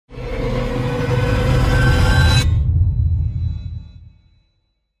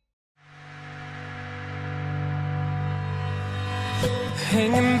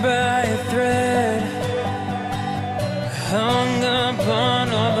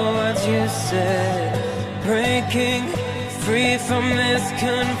you said, breaking free from this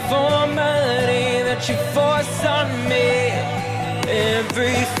conformity that you force on me.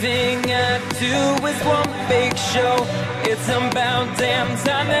 Everything I do is one big show. It's about damn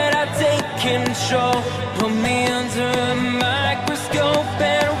time that I take control. Put me under a microscope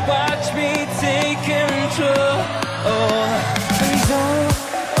and watch me take control.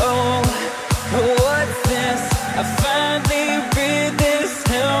 What's this? I finally read this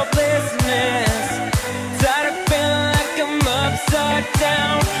helplessness. Tired of feeling like I'm upside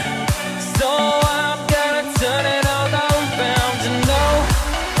down, so I'm gonna turn it all around. And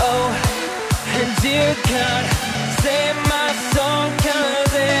and dear God, save my soul,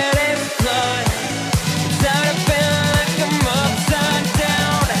 'cause it is flawed. Tired of feeling like I'm upside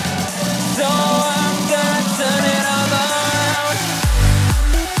down, so I'm gonna turn it all around.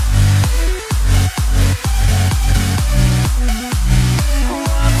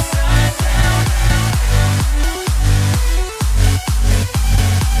 Upside down.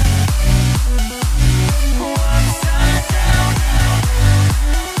 Upside down.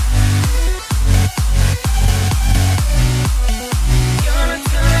 Gonna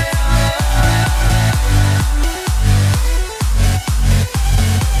turn it all around.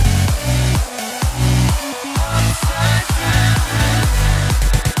 Upside down.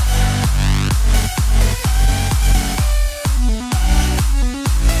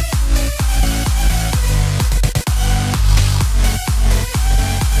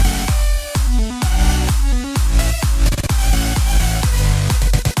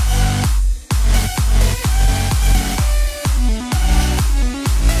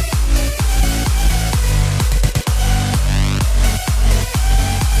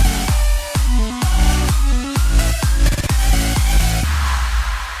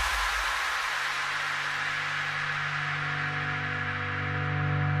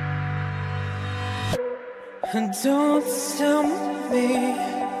 Don't tell me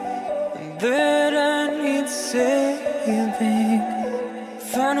that I need saving.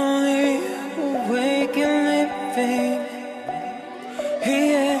 Finally awake and living.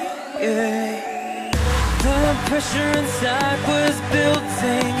 Yeah. The pressure inside was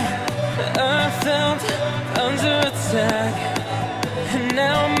building. I felt under attack, and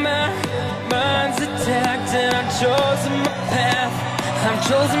now my mind's attacked. And I've chosen my path. I've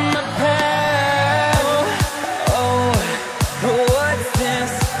chosen my path. What's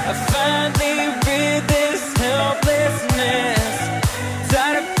this? I finally read this helplessness.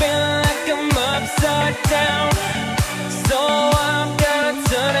 Tired of feeling like I'm upside down, so I'm gonna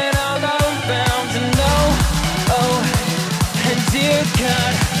turn it all around. And and dear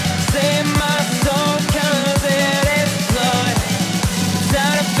God, save my soul, 'cause it is flawed.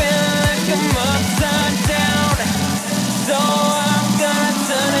 Tired of feeling like I'm upside down, so I'm gonna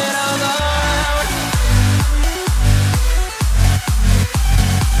turn it all around.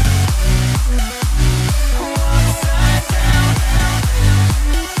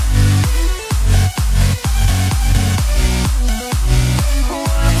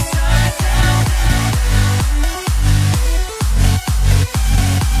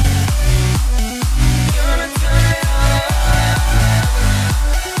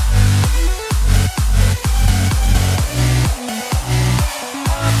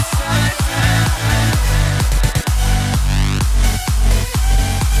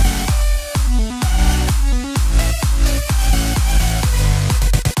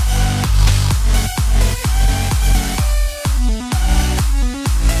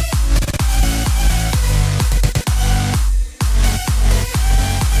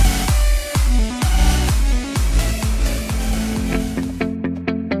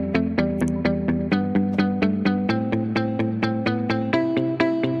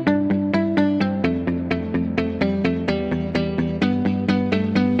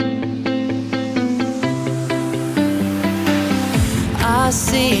 I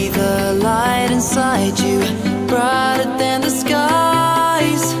see the light inside you, brighter than the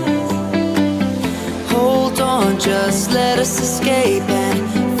skies. Hold on, just let us escape and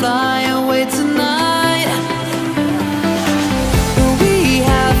fly away tonight. We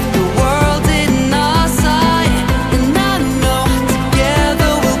have the world in our sight, and I know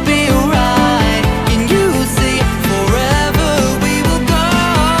together we'll be alright. Can you see forever we will go?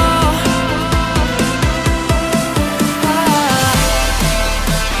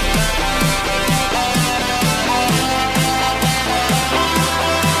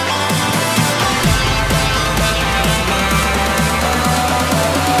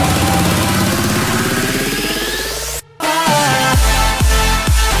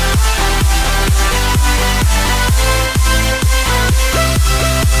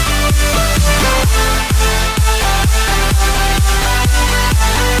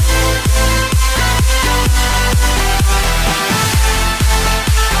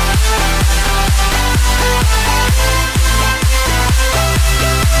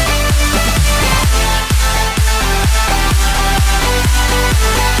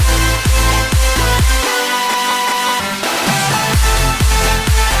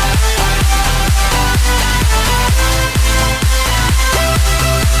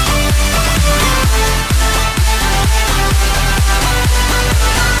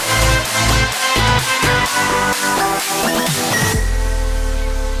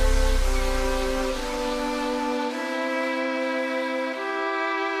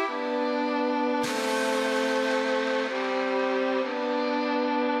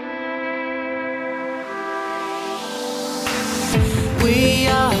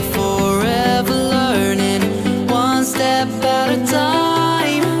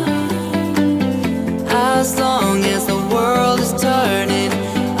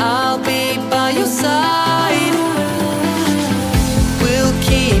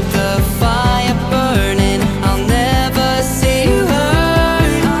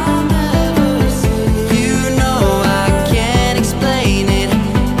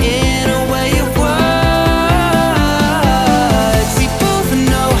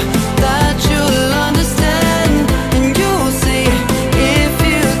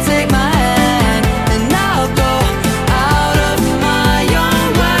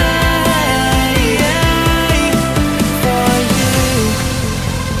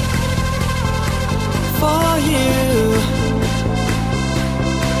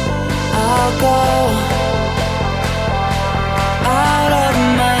 go.